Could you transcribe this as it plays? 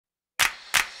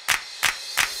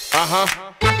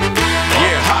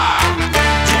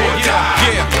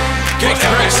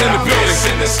Gangstagrass in the building.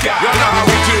 Y'all know how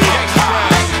we do it.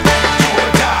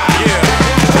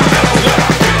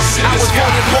 I was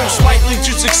voted most likely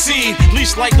to succeed,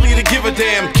 least likely to give a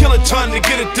damn. Kill a ton to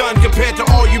get it done compared to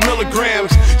all you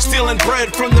milligrams. Stealing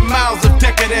bread from the mouths of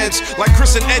decadents. Like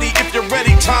Chris and Eddie, if you're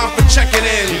ready, time for checking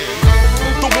in.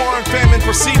 The war and famine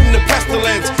preceding the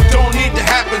pestilence don't need to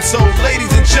happen, so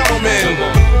ladies and gentlemen,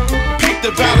 peep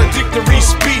the valedictory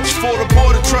speech for the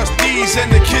board of trustees and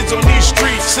the kids on these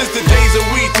streets. Since the days of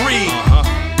we three,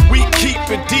 we keep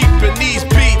it deep in these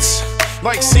beats.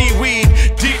 Like seaweed,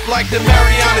 deep like the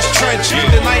Marianas Trench.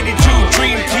 The 92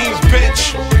 Dream Team's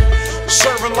bench.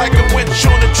 Serving like a winch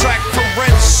on the track for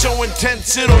rent. So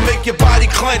intense it'll make your body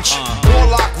clench.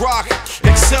 Warlock rock,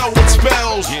 excel with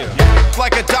spells.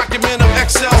 Like a document of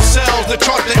Excel cells that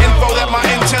chart the info that my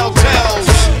intel tells.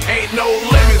 Ain't no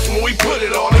limits when we put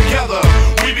it all together.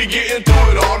 We be getting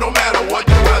through it all no matter what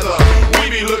the weather. We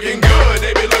be looking good,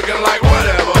 they be looking like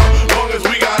whatever. Long as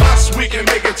we got us, we can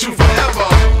make it to forever.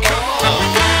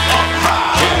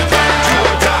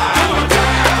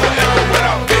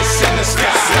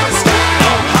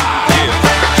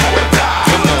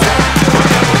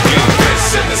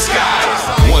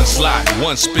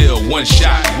 One spill, one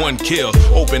shot, one kill.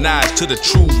 Open eyes to the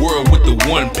true world with the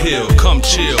one pill. Come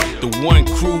chill, the one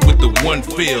crew with the one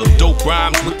feel. Dope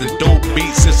rhymes with the dope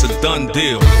beats, it's a done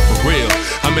deal. For real,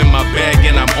 I'm in my bag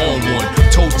and I'm on one.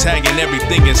 Toe tagging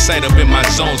everything in sight up in my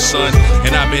zone, son.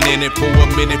 And I've been in it for a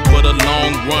minute for the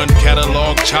long run.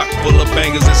 Catalog chock full of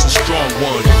bangers, it's a strong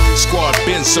one. Squad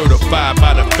been certified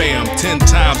by the fam. 10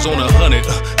 times on 100,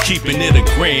 keeping it a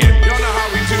grand.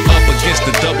 Up against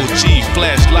the double G,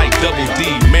 flashlight double D.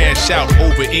 Man shout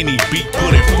over any beat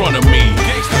put in front of me.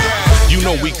 You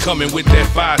know we coming with that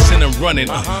 5 cent and running.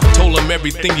 Told them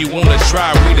everything you wanna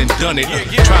try, we done done it.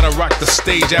 Try to rock the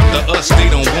stage after us, they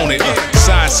don't want it.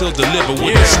 Sign, seal, deliver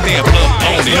with a stamp up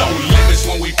on it. No limits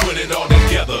when we put it all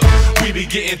together. We be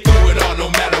getting through it all no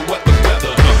matter what the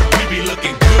weather. We be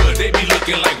looking good, they be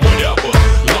looking like whatever.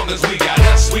 Long as we got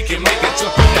us, we can make it to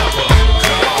forever.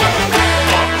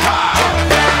 Up high,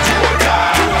 do or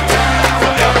die.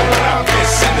 Forever with our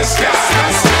fists in the sky.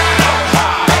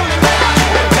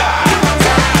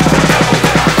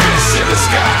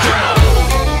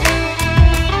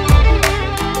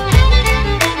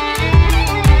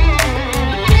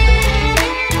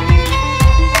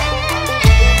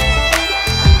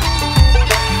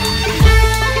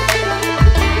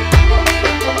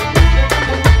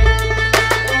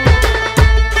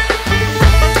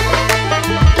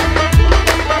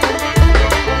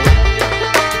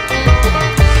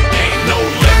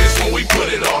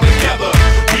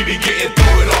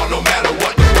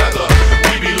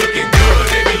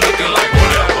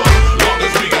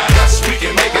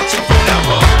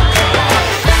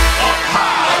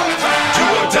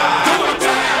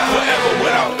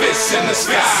 In the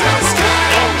sky.